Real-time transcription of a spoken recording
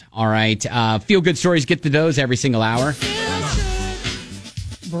All right. Feel good stories. Get to those every single hour.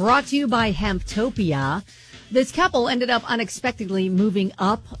 Brought to you by Hemptopia. This couple ended up unexpectedly moving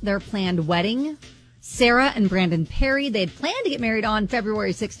up their planned wedding. Sarah and Brandon Perry, they had planned to get married on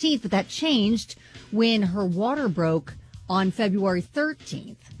February 16th, but that changed when her water broke on February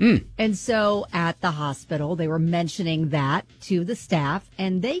 13th. And so at the hospital, they were mentioning that to the staff,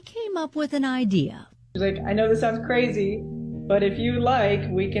 and they came up with an idea. She's like, I know this sounds crazy, but if you like,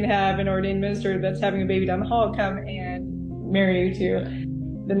 we can have an ordained minister that's having a baby down the hall come and marry you too.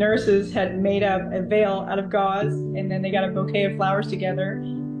 The nurses had made up a veil out of gauze, and then they got a bouquet of flowers together,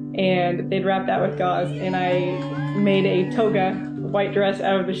 and they'd wrap that with gauze. And I made a toga, white dress,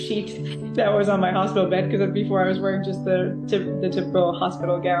 out of the sheet that was on my hospital bed, because before I was wearing just the typical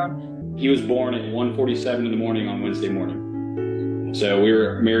hospital gown. He was born at 1:47 in the morning on Wednesday morning. So we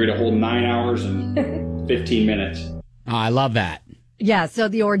were married a whole 9 hours and 15 minutes. Oh, I love that. Yeah, so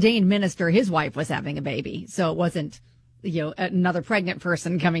the ordained minister, his wife was having a baby, so it wasn't another pregnant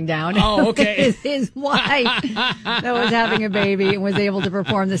person coming down. Oh, okay. his wife that was having a baby and was able to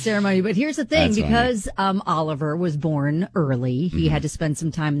perform the ceremony. But here's the thing, That's because Oliver was born early, he had to spend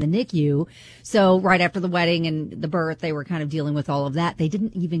some time in the NICU. So right after the wedding and the birth, they were kind of dealing with all of that. They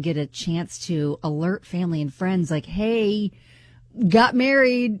didn't even get a chance to alert family and friends like, hey, got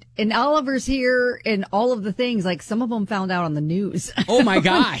married and Oliver's here and all of the things. Like some of them found out on the news. Oh my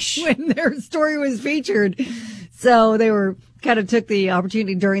gosh. when their story was featured. So they were kind of took the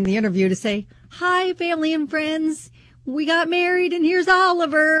opportunity during the interview to say, hi, family and friends. We got married and here's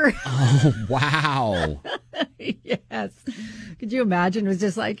Oliver. Oh, wow. Yes. Could you imagine? It was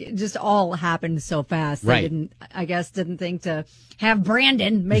just like, it just all happened so fast. Right. They didn't think to have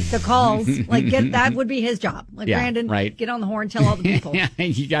Brandon make the calls. That would be his job. Yeah, Brandon, right. get on the horn, tell all the people. Yeah,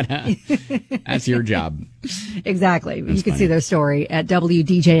 that's your job. Exactly. That's you can funny. see their story at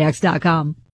WDJX.com.